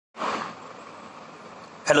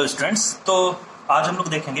Hello students. तो आज हम लोग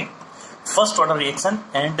देखेंगे first order reaction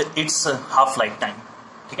and it's half life time.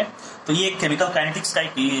 ठीक है, तो ये केमिकल काइनेटिक्स का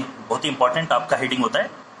एक बहुत ही इंपॉर्टेंट आपका हेडिंग होता है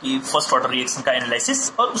कि फर्स्ट ऑर्डर रिएक्शन का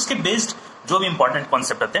एनालिसिस और उसके बेस्ड जो भी इंपॉर्टेंट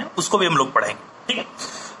कॉन्सेप्ट होते हैं उसको भी हम लोग पढ़ेंगे। ठीक है,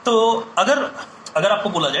 तो अगर आपको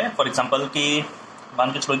बोला जाए फॉर एग्जाम्पल कि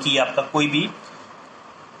मान के चलो कि ये आपका कोई भी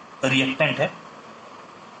रिएक्टेंट है,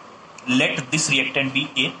 लेट दिस रिएक्टेंट बी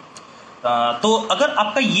ए, तो अगर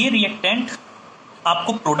आपका ये रिएक्टेंट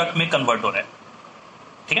आपको प्रोडक्ट में कन्वर्ट हो रहा है,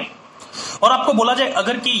 ठीक है, और आपको बोला जाए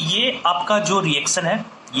अगर कि ये आपका जो रिएक्शन है,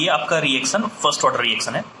 ये आपका रिएक्शन फर्स्ट ऑर्डर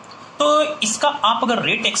रिएक्शन है, तो इसका आप अगर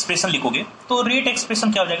रेट एक्सप्रेशन लिखोगे तो रेट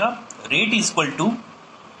एक्सप्रेशन क्या हो जाएगा, रेट इज इक्वल टू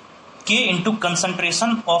के into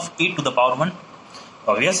concentration of A to the power 1।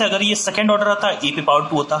 और वैसे अगर ये सेकेंड ऑर्डर आता ए पे पावर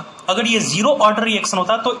 2 होता, अगर ये जीरो ऑर्डर रिएक्शन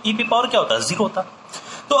होता तो ए पे पावर क्या होता, 0 होता।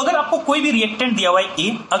 तो अगर आपको कोई भी रिएक्टेंट दिया हुआ है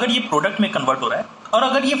ए, अगर ये प्रोडक्ट में कन्वर्ट हो रहा है और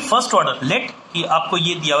अगर ये फर्स्ट ऑर्डर, लेट कि आपको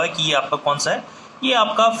ये दिया हुआ है कि ये आपका कौन सा है, ये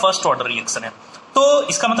आपका फर्स्ट ऑर्डर रिएक्शन है, तो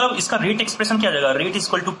इसका मतलब इसका रेट एक्सप्रेशन क्या आ जाएगा, रेट इज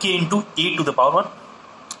इक्वल टू के into A to the power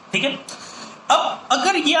 1। ठीक है, अब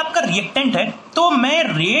अगर ये आपका रिएक्टेंट है तो मैं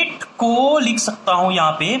रेट को लिख सकता हूं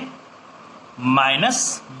यहां पे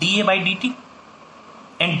minus D A by D T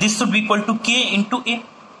and this should be equal to के इंटू ए,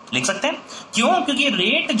 लिख सकते हैं। क्यों? क्योंकि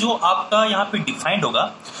रेट जो आपका यहां पे डिफाइंड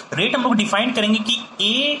होगा, रेट हम लोग डिफाइन करेंगे कि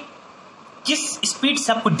ए किस स्पीड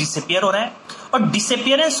से आपको डिसअपियर हो रहा है, और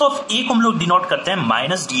डिसअपियरेंस ऑफ ए को हम लोग डिनोट करते हैं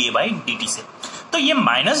minus D A by D T से। तो ये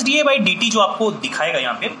minus D A by D T जो आपको दिखाएगा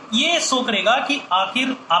यहां पे, ये शो करेगा कि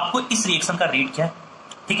आखिर आपको इस रिएक्शन का रेट क्या है।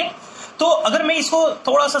 ठीक है, तो अगर मैं इसको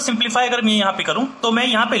थोड़ा सा सिंप्लीफाई अगर मैं यहां पे करूं तो मैं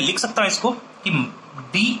यहां पे लिख सकता हूं इसको कि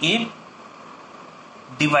D A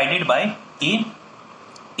divided by A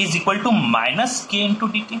is equal to minus के इंटू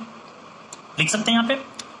डी टी, लिख सकते हैं यहां पे।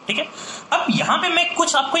 ठीक है, अब यहां पे मैं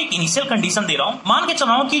कुछ आपको एक इनिशियल कंडीशन दे रहा हूं, मान के चल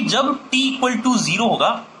रहा हूं कि जब t इक्वल टू 0 होगा,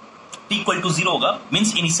 t इक्वल टू 0 होगा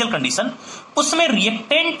मींस इनिशियल कंडीशन, उसमें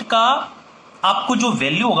रिएक्टेंट का आपको जो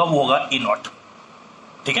वैल्यू होगा वो होगा ए नॉट।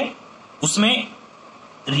 ठीक है, उसमें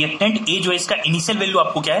रिएक्टेंट ए जो है इसका इनिशियल वैल्यू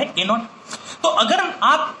आपको क्या है, ए नॉट। तो अगर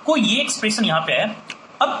आपको ये एक्सप्रेशन यहां पे है,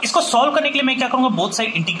 अब इसको सॉल्व करने के लिए मैं क्या करूंगा, बोथ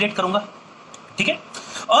साइड इंटीग्रेट करूंगा। ठीक है,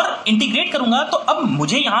 और इंटीग्रेट करूंगा तो अब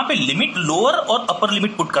मुझे यहां पे लिमिट लोअर और अपर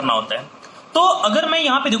लिमिट पुट करना होता है। तो अगर मैं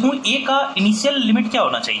यहां पे देखूं ए का इनिशियल लिमिट क्या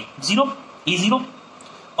होना चाहिए, 0, ए 0,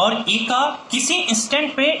 और ए का किसी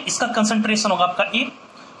इंस्टेंट पे इसका कंसंट्रेशन होगा आपका ए,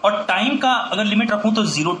 और टाइम का अगर लिमिट रखूं तो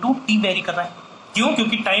 0 टू टी वेरी कर रहा है। क्यों?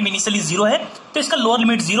 क्योंकि टाइम इनिशियली 0 है तो इसका लोअर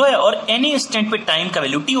लिमिट 0 है और एनी इंस्टेंट पे टाइम का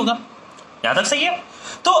वैल्यू टी होगा। यहां तक सही है।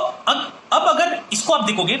 तो अब अगर इसको आप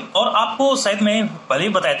देखोगे, और आपको शायद मैं पहले ही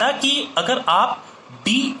बताया था कि अगर आप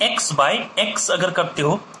dx बाय x अगर करते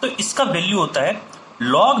हो तो इसका वैल्यू होता है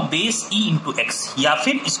log base e into x, या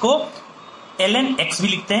फिर इसको ln x भी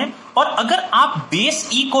लिखते हैं। और अगर आप बेस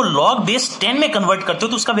e को log बेस 10 में कन्वर्ट करते हो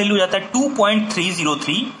तो उसका वैल्यू हो जाता है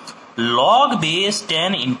 2.303 log बेस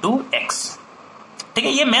 10 इंटू एक्स। ठीक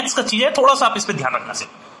है, ये मैथ्स का चीज है, थोड़ा सा आप इस पर ध्यान रखना से।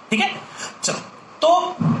 ठीक है, चलो,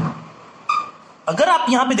 तो अगर आप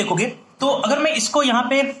यहां पे देखोगे तो अगर मैं इसको यहां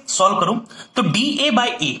पे सॉल्व करूं तो डी ए बाई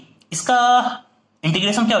ए, इसका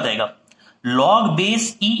इंटीग्रेशन क्या हो जाएगा, log बेस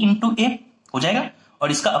e इंटू ए हो जाएगा,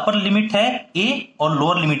 और इसका अपर लिमिट है a और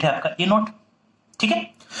लोअर लिमिट है आपका ए नॉट। ठीक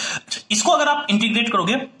है, इसको अगर आप इंटीग्रेट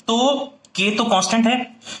करोगे तो k तो कांस्टेंट है,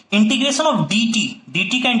 इंटीग्रेशन ऑफ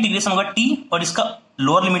dt का इंटीग्रेशन होगा t, और इसका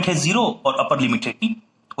लोअर लिमिट है 0 और अपर लिमिट है t,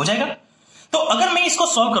 हो जाएगा। तो अगर मैं इसको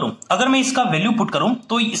सॉल्व करूं, अगर मैं इसका वैल्यू पुट करूं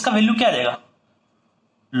तो इसका वैल्यू क्या आ जाएगा,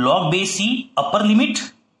 log base e upper limit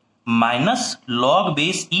minus log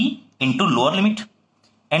base e into lower limit,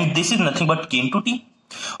 and this is nothing but के इंटू टी।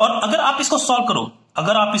 और अगर आप इसको सॉल्व करो,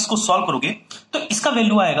 अगर आप इसको सॉल्व करोगे तो इसका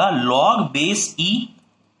वैल्यू आएगा log base e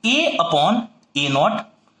a upon A not,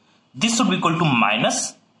 this should be equal to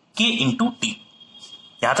minus के इंटू टी।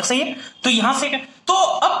 यहां तक सही है। तो यहां से तो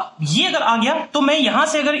अब ये अगर आ गया तो मैं यहां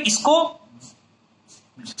से अगर इसको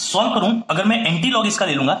सॉल्व करूं, अगर मैं एंटी लॉग इसका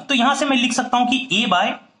ले लूंगा तो यहां से मैं लिख सकता हूं कि a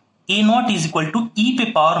bye A not is equal to ई पे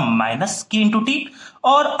पावर माइनस के इंटू टी,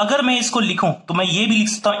 और अगर मैं इसको लिखूं तो मैं ये भी लिख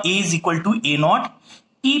सकता हूं a is equal to A not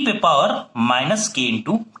ई पे पावर माइनस के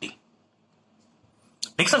इंटू टी,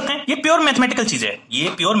 लिख सकते हैं। ये प्योर मैथमेटिकल चीज है, ये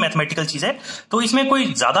प्योर मैथमेटिकल चीज है, तो इसमें कोई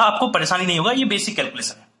ज्यादा आपको परेशानी नहीं होगा, ये बेसिक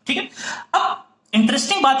कैलकुलेशन है। ठीक है, अब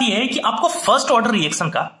इंटरेस्टिंग बात ये है कि आपको फर्स्ट ऑर्डर रिएक्शन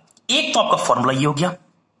का एक तो आपका फॉर्मूला ये हो गया,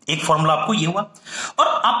 एक फॉर्मूला आपको ये हुआ, और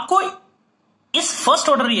आपको इस फर्स्ट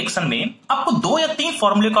ऑर्डर रिएक्शन में आपको 2 या 3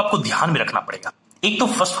 फॉर्मूले को आपको ध्यान में रखना पड़ेगा। एक तो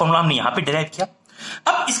फर्स्ट फॉर्मूला हमने यहां पे डिराइव किया,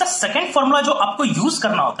 अब इसका सेकंड फॉर्मूला जो आपको यूज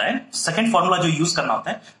करना होता है, सेकंड फॉर्मूला जो यूज करना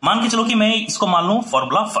होता है, मान के चलो कि मैं इसको मान लूं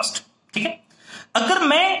फॉर्मूला फर्स्ट। ठीक है, अगर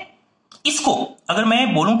मैं इसको, अगर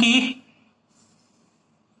मैं बोलूं कि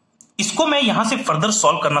इसको मैं यहां से फर्दर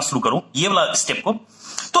सॉल्व करना शुरू करूं, ये वाला स्टेप को,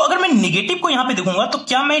 तो अगर मैं निगेटिव को यहां पे देखूंगा तो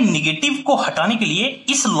क्या मैं निगेटिव को हटाने के लिए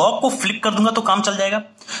इस लॉग को फ्लिप कर दूंगा तो काम चल जाएगा।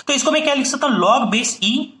 तो इसको मैं क्या लिख सकता हूं, log base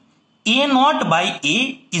E A not by A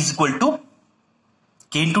is equal to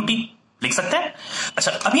के इंटू टी लिख सकते हैं।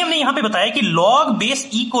 अच्छा, अभी हमने यहां पे बताया कि log बेस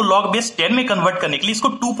e को log बेस 10 में कन्वर्ट करने के लिए इसको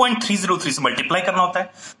 2.303 से मल्टीप्लाई करना होता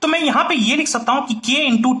है। तो मैं यहां पे ये लिख सकता हूं कि k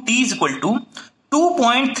into T is equal to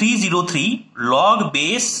 2.303 log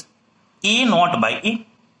base a not by a,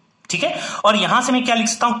 ठीक है। और यहां से मैं क्या लिख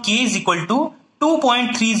सकता हूं, k is equal to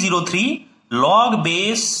 2.303 log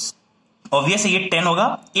base, obvious ये 10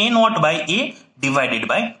 होगा, a not by a divided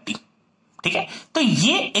by t, ठीक है। तो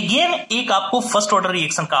ये अगेन एक आपको फर्स्ट ऑर्डर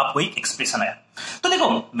रिएक्शन का आपको एक एक्सप्रेशन आया। तो देखो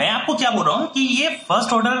मैं आपको क्या बोल रहा हूं कि ये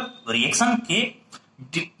फर्स्ट ऑर्डर रिएक्शन के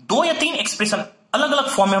 2 या 3 एक्सप्रेशन अलग अलग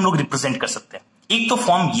फॉर्म में हम लोग रिप्रेजेंट कर सकते हैं। एक तो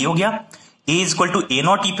फॉर्म ये हो गया a is equal to A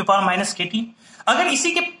not ई पे पावर माइनस के टी। अगर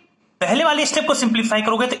इसी के पहले वाले स्टेप को सिंप्लीफाई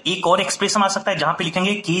करोगे तो एक और एक्सप्रेशन आ सकता है जहां पे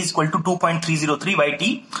लिखेंगे k is equal to 2.303 by T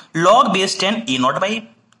log base 10 A not by,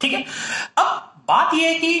 ठीक है। अब बात यह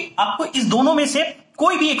है कि आपको इस दोनों में से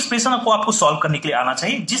कोई भी एक्सप्रेशन आपको सॉल्व करने के लिए आना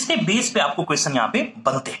चाहिए जिसके बेस पे आपको क्वेश्चन यहां पे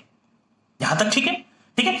बनते हैं। यहां तक ठीक है,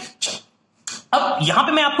 ठीक है। चलो अब यहां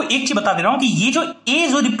पे मैं आपको एक चीज बता दे रहा हूं कि ये जो ए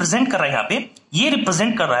जो रिप्रेजेंट कर रहा है यहां पे, ये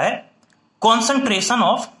रिप्रेजेंट कर रहा है concentration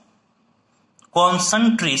of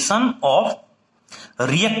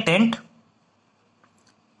reactant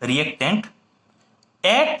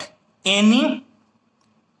at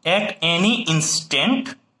any instant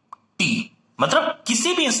T. मतलब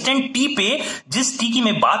किसी भी इंस्टेंट टी पे, जिस टी की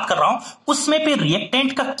मैं बात कर रहा हूं उसमें पे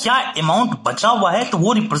रिएक्टेंट का क्या अमाउंट बचा हुआ है, तो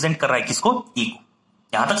वो रिप्रेजेंट कर रहा है किसको, ए को।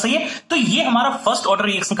 यहां तक सही है। तो ये हमारा फर्स्ट ऑर्डर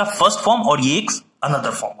रिएक्शन का फर्स्ट फॉर्म और ये एक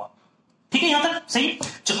अनदर फॉर्म हुआ, ठीक है। यहां तक सही।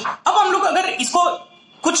 चलो अब हम लोग अगर इसको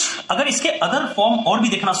अगर इसके अदर फॉर्म और भी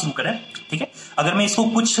देखना शुरू करें, ठीक है, अगर मैं इसको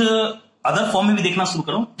कुछ अदर फॉर्म में भी देखना शुरू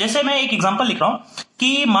करूं, जैसे मैं एक एग्जांपल लिख रहा हूं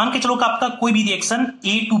कि मान के चलो कि आपका कोई भी रिएक्शन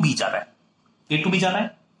ए टू बी जा रहा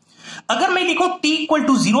है। अगर मैं लिखूं t इक्वल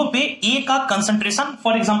टू 0 पे a का कंसंट्रेशन,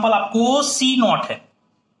 फॉर एग्जांपल आपको C नॉट है,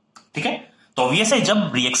 ठीक है। तो ऑब्वियस है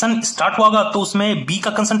जब रिएक्शन स्टार्ट होगा तो उसमें b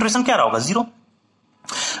का कंसंट्रेशन क्या रहा होगा, 0।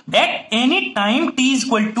 At any time t is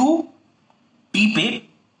equal to t पे,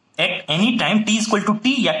 at any time t is equal to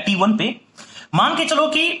t या t1 पे, मान के चलो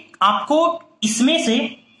कि आपको इसमें से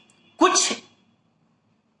कुछ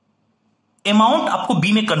अमाउंट आपको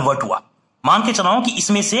b में कन्वर्ट हुआ। मान के चलाओ कि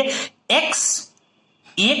इसमें से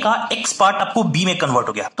ए का एक्स पार्ट आपको बी में कन्वर्ट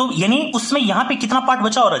हो गया, तो यानी उसमें यहां पे कितना पार्ट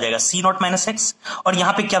बचा और रह जाएगा, सी नॉट माइनस एक्स, और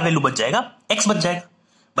यहां पे क्या वैल्यू बच जाएगा, एक्स बच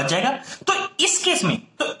जाएगा। तो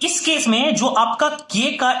इस केस में जो आपका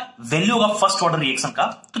के का वैल्यू होगा फर्स्ट ऑर्डर रिएक्शन का,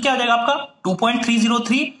 तो क्या हो जाएगा आपका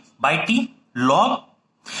 2.303 by T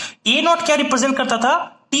log A not क्या रिप्रेजेंट करता था,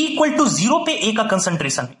 टी इक्वल टू 0 पे ए का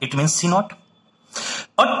concentration, it mean C not.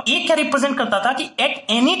 और ए क्या रिप्रेजेंट करता था कि एट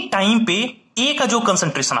एनी टाइम पे ए का जो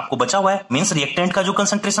कंसंट्रेशन आपको बचा हुआ है, मींस रिएक्टेंट का जो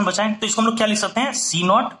कंसंट्रेशन बचा है, तो इसको हम लोग क्या लिख सकते हैं, सी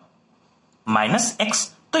नॉट माइनस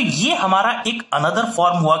एक्स। तो ये हमारा एक अनदर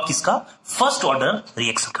फॉर्म हुआ किसका, फर्स्ट ऑर्डर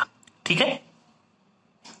रिएक्शन का, ठीक है।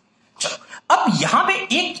 चलो अब यहां पे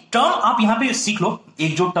एक टर्म आप यहां पे सीख लो,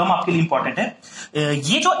 एक जो टर्म आपके लिए इंपॉर्टेंट है,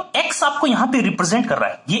 ये जो एक्स आपको यहां पे रिप्रेजेंट कर रहा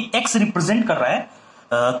है, ये एक्स रिप्रेजेंट कर रहा है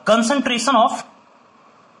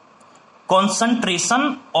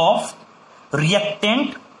कंसंट्रेशन ऑफ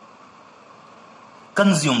रिएक्टेंट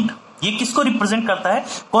कंज्यूम्ड। ये किसको रिप्रेजेंट करता है,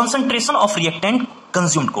 कॉन्सेंट्रेशन ऑफ रिएक्टेंट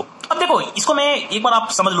कंज्यूम्ड को। अब देखो इसको मैं एक बार आप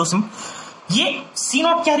समझ लो, ये सी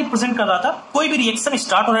नॉट क्या रिप्रेजेंट कर रहा था, कोई भी रिएक्शन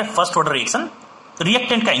स्टार्ट हो रहा है फर्स्ट ऑर्डर रिएक्शन,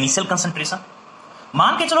 रिएक्टेंट का इनिशियल कंसंट्रेशन।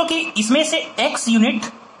 मान के चलो कि इसमें से एक्स यूनिट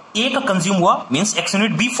ए का कंज्यूम हुआ, means x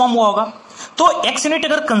unit B form हुआ होगा। तो एक्स यूनिट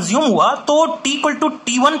अगर कंज्यूम हुआ तो टी इक्वल टू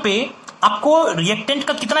T1 पे आपको रिएक्टेंट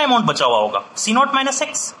का कितना अमाउंट बचा हुआ होगा, सी नॉट माइनस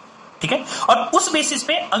एक्स, ठीक है। और उस बेसिस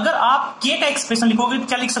पे अगर आप के का एक्सप्रेशन लिखोगे तो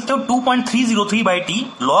क्या लिख सकते हो, 2.303 by T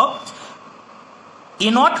log A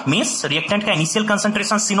not means reactant का initial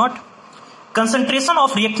concentration C not, concentration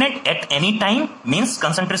of reactant at any time means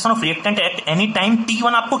concentration of reactant at any time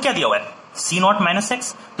T1 आपको क्या दिया हुआ है, सी नॉट माइनस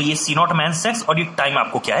एक्स, तो ये सी नॉट माइनस एक्स और ये टाइम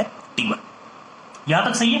आपको क्या है, T1। यहां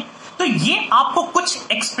तक सही है। तो ये आपको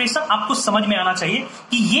कुछ एक्सप्रेशन आपको समझ में आना चाहिए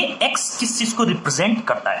कि ये एक्स किस चीज को रिप्रेजेंट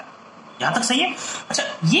करता है। यहां तक सही है। अच्छा,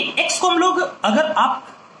 ये एक्स को हम लोग, अगर आप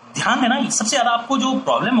ध्यान देना, सबसे ज्यादा आपको जो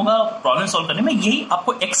प्रॉब्लम होगा प्रॉब्लम सॉल्व करने में, यही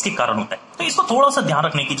आपको एक्स के कारण होता है, तो इसको थोड़ा सा ध्यान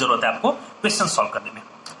रखने की जरूरत है आपको क्वेश्चन सॉल्व करने में,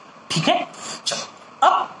 ठीक है। चलो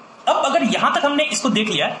अब अगर यहां तक हमने इसको देख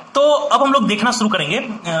लिया तो अब हम लोग देखना शुरू करेंगे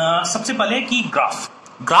सबसे पहले कि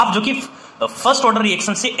ग्राफ जो कि फर्स्ट ऑर्डर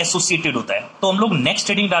रिएक्शन से एसोसिएटेड होता है। तो हम लोग नेक्स्ट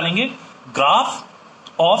हेडिंग डालेंगे, graph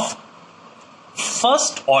of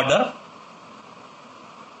first order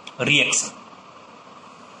reaction.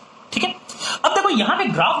 ठीक है, अब देखो यहां पे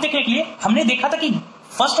ग्राफ देखने के लिए हमने देखा था कि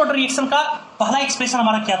फर्स्ट ऑर्डर रिएक्शन का पहला एक्सप्रेशन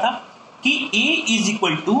हमारा क्या था कि A is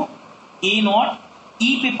equal to A not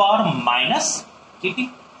ई पे पावर माइनस के टी,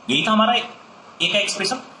 यही था हमारा ए का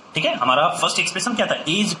एक्सप्रेशन। ठीक है, हमारा फर्स्ट एक्सप्रेशन क्या था, A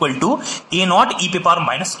is equal to A not ई पे पावर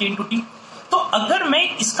माइनस के इंटू टी। तो अगर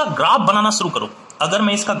मैं इसका ग्राफ बनाना शुरू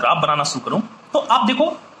करूं, तो आप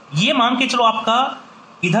देखो ये मान के चलो आपका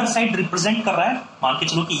इधर साइड रिप्रेजेंट कर रहा है, मान के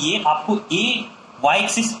चलो कि ये आपको ए वाई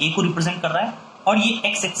एक्सिस ए को रिप्रेजेंट कर रहा है और ये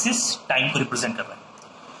एक्स एक्सिस टाइम को रिप्रेजेंट कर रहा है।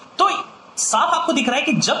 तो साफ आपको दिख रहा है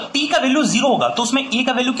कि जब टी का वैल्यू 0 होगा तो उसमें ए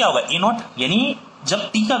का वैल्यू क्या होगा, ए नॉट, यानी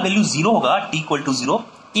जब टी का वैल्यू 0 होगा, टी इक्वल टू 0,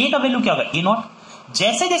 ए का वैल्यू क्या होगा, ए नॉट।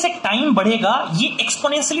 जैसे जैसे टाइम बढ़ेगा ये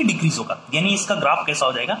एक्सपोनेंशियली डिक्रीज होगा, यानी इसका ग्राफ कैसा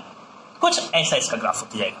हो जाएगा, कुछ ऐसा इसका ग्राफ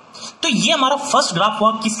होता जाएगा। तो ये हमारा फर्स्ट ग्राफ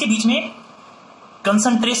हुआ किसके बीच में,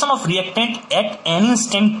 concentration of reactant at any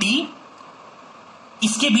instant T,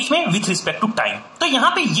 इसके बीच में विथ रिस्पेक्ट टू टाइम। तो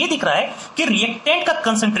यहां पे ये दिख रहा है कि रिएक्टेंट का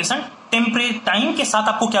कंसंट्रेशन टाइम के साथ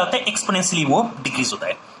आपको क्या होता है, एक्सपोनेंशियली वो डिक्रीज होता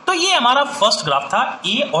है। तो ये हमारा फर्स्ट ग्राफ था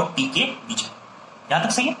ए और टी के बीच में, यहां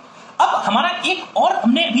तक सही है। अब हमारा एक और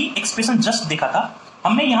हमने अभी एक्सप्रेशन जस्ट देखा था,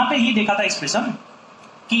 हमने यहां पे ये देखा था एक्सप्रेशन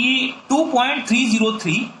कि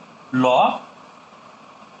 2.303 log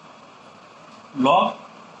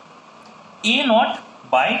A not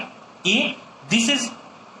bye A, this is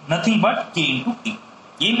nothing but के इंटू टी,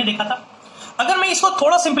 ये हमने देखा था। अगर मैं इसको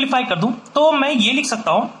थोड़ा सिंप्लीफाई कर दूं तो मैं ये लिख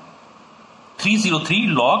सकता हूं 303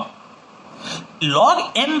 log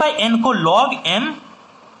m बाय n को log m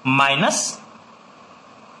minus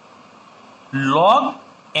log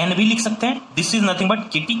n भी लिख सकते हैं, this is nothing but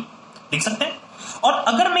kt लिख सकते हैं। और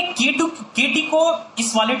अगर मैं kt को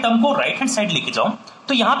इस वाले टर्म को राइट हैंड साइड लेके जाऊं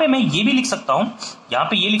तो यहां पे मैं ये भी लिख सकता हूं,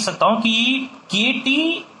 कि kt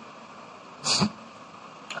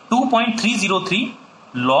 2.303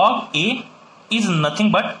 log a is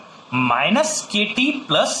nothing but minus kt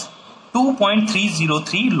plus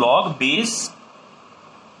 2.303 log base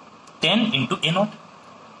 10 into A not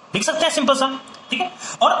लिख सकते हैं, सिंपल सा। ठीक है,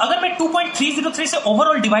 और अगर मैं 2.303 से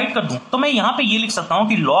ओवरऑल डिवाइड कर दूं तो मैं यहां पे ये लिख सकता हूं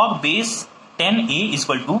कि log base 10a is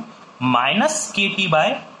equal to minus kt bye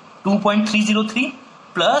 2.303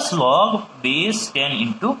 plus log base 10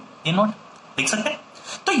 into A not लिख सकते हैं।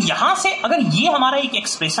 तो यहां से अगर ये हमारा एक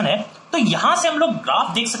एक्सप्रेशन है तो यहां से हम लोग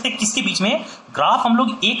ग्राफ देख सकते हैं किसके बीच में, ग्राफ हम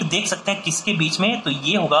लोग एक देख सकते हैं किसके बीच में, तो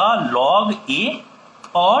ये होगा log a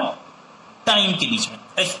और टाइम के बीच में,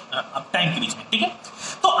 टाइम के बीच में। ठीक है,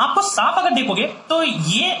 तो आपको साफ अगर देखोगे तो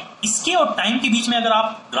ये इसके और टाइम के बीच में अगर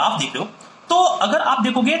आप ग्राफ देख रहे हो तो अगर आप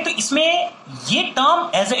देखोगे तो इसमें ये टर्म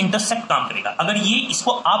एज ए इंटरसेप्ट काम करेगा। अगर ये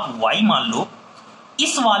इसको आप y मान लो,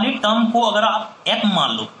 इस वाले टर्म को अगर आप f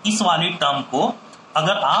मान लो, इस वाले टर्म को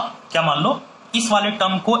अगर आप क्या मान लो, इस वाले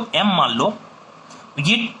टर्म को m मान लो,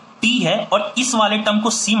 ये t है, और इस वाले टर्म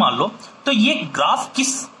को c मान लो, तो ये ग्राफ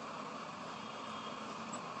किस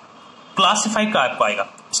क्लासिफाई का आपको आएगा,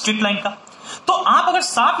 स्ट्रेट लाइन का। तो आप अगर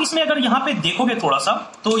साफ इसमें अगर यहां पे देखोगे थोड़ा सा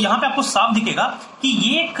तो यहां पे आपको साफ दिखेगा कि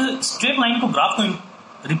ये एक स्ट्रेट लाइन को ग्राफ को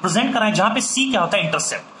रिप्रेजेंट कर रहा है जहां पे c क्या होता है,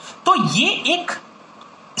 इंटरसेप्ट। तो ये एक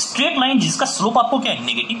स्ट्रेट लाइन जिसका स्लोप आपको क्या है,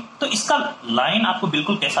 नेगेटिव, तो इसका लाइन आपको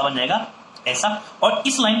बिल्कुल कैसा बन जाएगा, ऐसा, और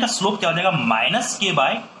इस लाइन का स्लोप क्या हो जाएगा, माइनस के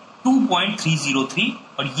बाय 2.303,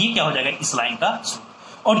 और ये क्या हो जाएगा इस लाइन का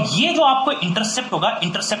स्लोप। और ये जो आपको इंटरसेप्ट होगा,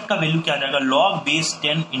 इंटरसेप्ट का वैल्यू क्या आ जाएगा, log base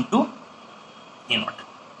 10 into A not.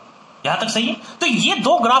 यहां तक सही है। तो ये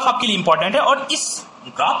दो ग्राफ आपके लिए इंपॉर्टेंट है और इस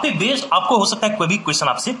ग्राफ पे बेस्ड आपको हो सकता है कोई भी क्वेश्चन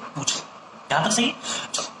आपसे पूछे। यहां तक सही है।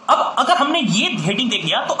 अब अगर हमने ये हेडिंग देख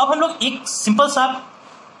लिया तो अब हम लोग एक सिंपल सा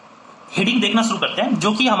हेडिंग देखना शुरू करते हैं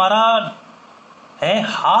जो कि हमारा है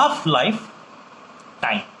हाफ लाइफ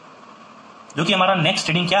टाइम, जो कि हमारा नेक्स्ट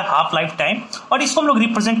हेडिंग क्या है, हाफ लाइफ टाइम। और इसको हम लोग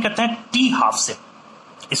रिप्रेजेंट करते हैं टी हाफ से,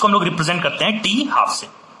 इसको हम लोग रिप्रेजेंट करते हैं टी हाफ से।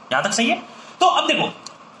 यहां तक सही है। तो अब देखो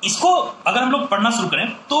इसको अगर हम लोग पढ़ना शुरू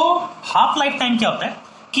करें तो हाफ लाइफ टाइम क्या होता है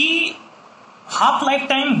कि हाफ लाइफ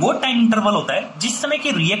टाइम वो टाइम इंटरवल होता है जिस समय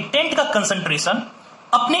कि रिएक्टेंट का कंसंट्रेशन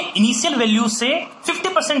अपने इनिशियल वैल्यू से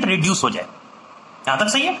 50% रिड्यूस हो जाए। यहां तक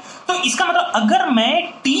सही है। तो इसका मतलब अगर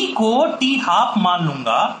मैं टी को टी हाफ मान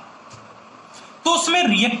लूंगा तो उसमें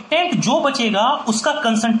रिएक्टेंट जो बचेगा उसका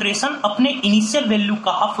कंसंट्रेशन अपने इनिशियल वैल्यू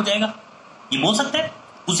का हाफ हो जाएगा, ये बोल सकते हैं।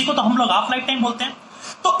 उसी को तो हम लोग हाफ लाइफ टाइम बोलते हैं।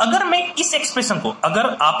 तो अगर मैं इस एक्सप्रेशन को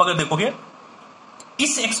अगर देखोगे,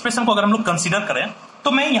 इस एक्सप्रेशन को अगर हम लोग कंसीडर करें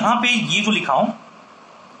तो मैं यहां पे ये जो लिखा हूं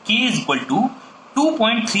k is equal to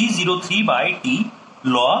 2.303 by T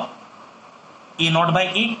log A not by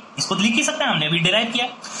ए, इसको लिख ही सकते हैं, हमने अभी डिराइव किया।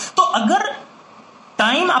 तो अगर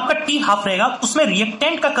टाइम आपका टी हाफ रहेगा, उसमें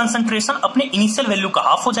रिएक्टेंट का कंसंट्रेशन अपने इनिशियल वैल्यू का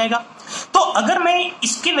हाफ हो जाएगा। तो अगर मैं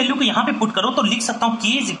इसके वैल्यू को यहां पे पुट करूं तो लिख सकता हूं k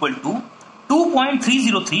इज इक्वल टू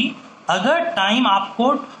 2.303। अगर टाइम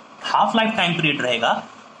आपको हाफ लाइफ टाइम पीरियड रहेगा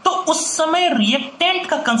तो उस समय रिएक्टेंट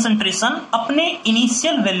का कंसंट्रेशन अपने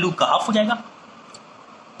इनिशियल वैल्यू का हाफ हो जाएगा,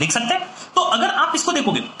 लिख सकते हैं। तो अगर आप इसको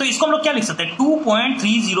देखोगे तो इसको हम लोग क्या लिख सकते हैं,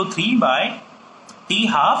 2.303 बाय टी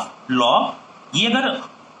हाफ लॉग, ये अगर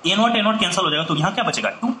a0 कैंसिल हो जाएगा तो यहां क्या बचेगा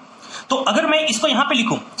 2। तो अगर मैं इसको यहां पे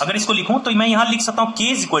लिखूं, अगर इसको लिखूं तो मैं यहां लिख सकता हूं k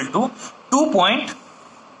is equal to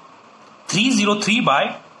 2.303 bye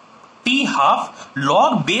T half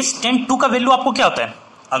log base 10 2 का वैल्यू आपको क्या होता है,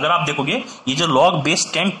 अगर आप देखोगे ये जो लॉग बेस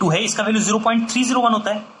 10 2 है इसका वैल्यू 0.301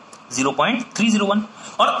 होता है, 0.301।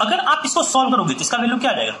 और अगर आप इसको सॉल्व करोगे तो इसका वैल्यू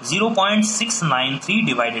क्या आ जाएगा 0.693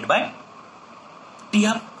 डिवाइडेड बाय टी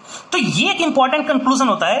हाफ। तो ये एक इंपॉर्टेंट कंक्लूजन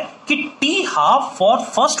होता है कि T half for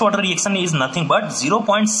first order reaction is nothing but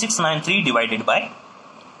 0.693 divided by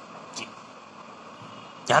T.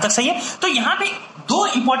 यहां तक सही है। तो यहां पे दो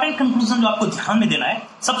इंपॉर्टेंट कंक्लूजन जो आपको ध्यान में देना है,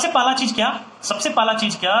 सबसे पहला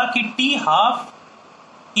चीज क्या कि T half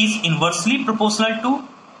is inversely proportional to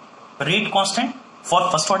rate constant for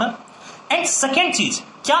first order. And second चीज,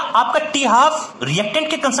 क्या आपका टी हाफ रिएक्टेंट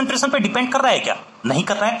के कंसंट्रेशन पे डिपेंड कर रहा है क्या, नहीं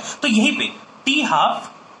कर रहा है। तो यहीं पे T half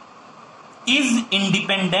is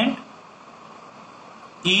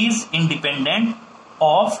independent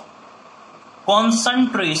of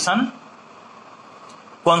concentration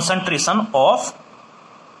of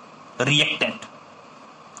reactant,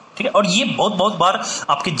 ठीक है। और ये बहुत बार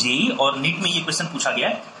आपके जेई और नीट में ये क्वेश्चन पूछा गया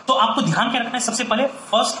है। तो आपको ध्यान क्या रखना है, सबसे पहले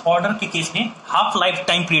फर्स्ट ऑर्डर के केस में हाफ लाइफ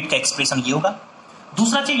टाइम पीरियड का एक्सप्रेशन ये होगा।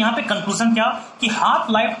 दूसरा चीज यहां पे कंक्लूजन क्या कि half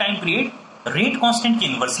life time period rate constant के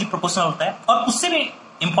इनवर्सली प्रोपोर्शनल होता है। और उससे भी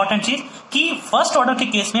इंपॉर्टेंट चीज कि फर्स्ट ऑर्डर के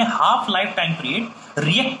केस में half life time period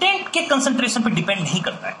reactant के कंसंट्रेशन पे डिपेंड नहीं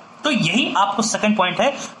करता है। तो यही आपको सेकंड पॉइंट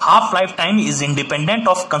है, half life time is independent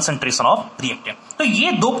of concentration of reactant. तो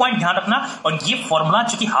ये दो पॉइंट ध्यान रखना, और ये फॉर्मूला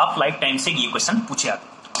चूंकि हाफ लाइफ टाइम से ये क्वेश्चन पूछे आते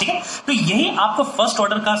हैं, ठीक है। तो यही आपको फर्स्ट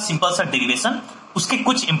ऑर्डर का सिंपल सा डेरिवेशन, उसके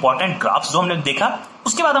कुछ इंपॉर्टेंट ग्राफ्स जो हमने देखा,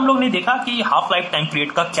 उसके बाद हम लोग ने देखा कि हाफ लाइफ टाइम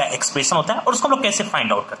पीरियड का क्या एक्सप्रेशन होता है और उसको हम लोग कैसे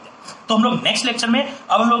फाइंड आउट करते हैं। तो हम लोग नेक्स्ट लेक्चर में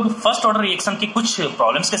अब हम लोग फर्स्ट ऑर्डर रिएक्शन के कुछ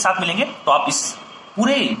प्रॉब्लम्स के साथ मिलेंगे। तो आप इस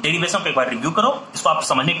पूरे डेरिवेशन को एक बार रिव्यू करो, इसको आप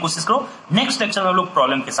समझने की कोशिश करो। नेक्स्ट लेक्चर में हम लोग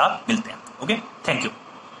प्रॉब्लम के साथ मिलते हैं। Okay, thank you.